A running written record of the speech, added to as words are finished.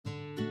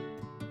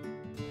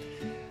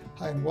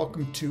Hi, and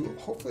welcome to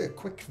hopefully a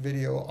quick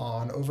video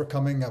on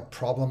overcoming a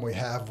problem we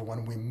have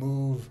when we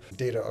move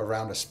data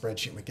around a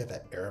spreadsheet. We get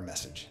that error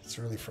message. It's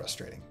really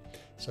frustrating.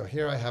 So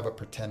here I have a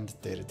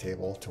pretend data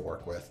table to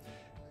work with,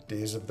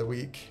 days of the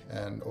week,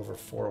 and over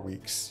 4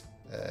 weeks.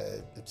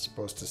 It's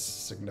supposed to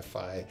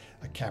signify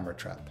a camera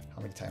trap,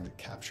 how many times it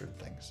captured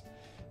things.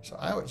 So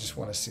I would just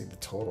want to see the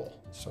total.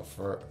 So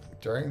for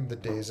during the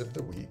days of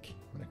the week,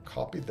 I'm going to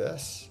copy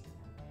this.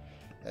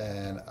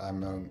 And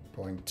I'm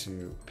going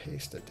to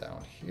paste it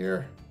down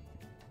here.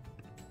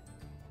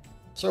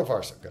 So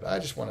far, so good. I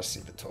just want to see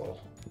the total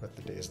with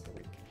the days of the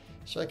week.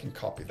 So I can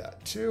copy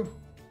that too.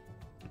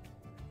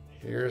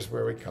 Here's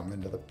where we come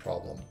into the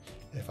problem.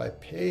 If I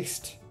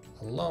paste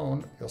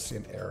alone, you'll see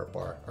an error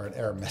bar or an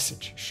error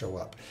message show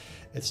up.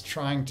 It's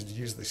trying to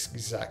use this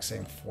exact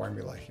same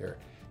formula here.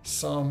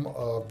 Sum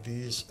of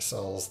these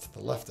cells to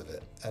the left of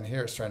it. And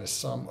here it's trying to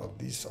sum of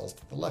these cells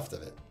to the left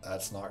of it.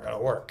 That's not going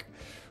to work.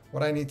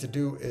 What I need to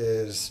do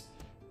is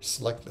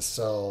select the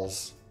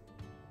cells,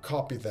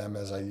 copy them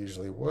as I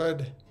usually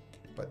would,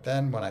 but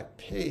then when I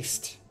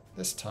paste,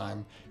 this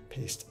time,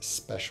 paste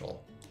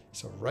special.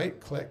 So right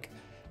click,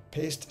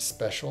 paste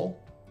special,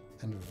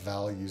 and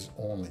values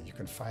only. You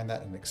can find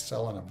that in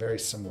Excel in a very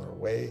similar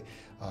way,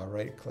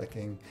 right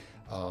clicking,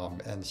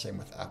 and same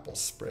with Apple's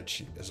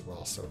spreadsheet as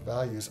well. So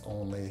values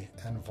only,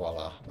 and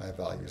voila, my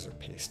values are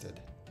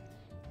pasted.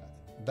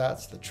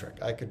 That's the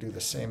trick. I could do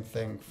the same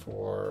thing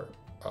for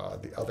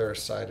the other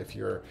side. If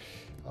your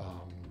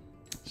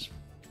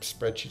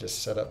spreadsheet is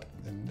set up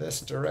in this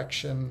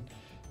direction,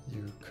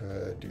 you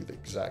could do the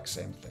exact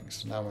same thing.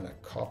 So now I'm going to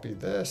copy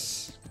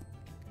this,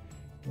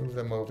 move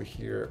them over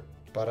here,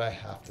 but I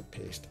have to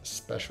paste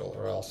special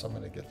or else I'm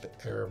going to get the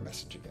error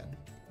message again.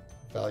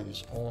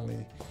 Values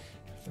only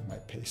in my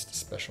paste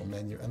special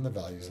menu, and the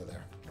values are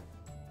there.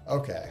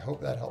 Okay, I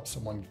hope that helps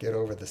someone get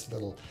over this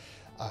little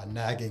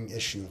nagging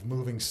issue of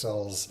moving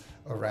cells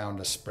around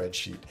a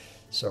spreadsheet.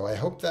 So I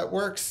hope that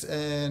works,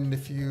 and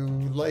if you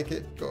like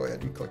it, go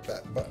ahead and click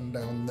that button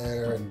down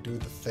there and do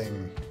the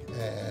thing,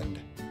 and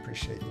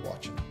appreciate you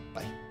watching.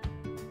 Bye.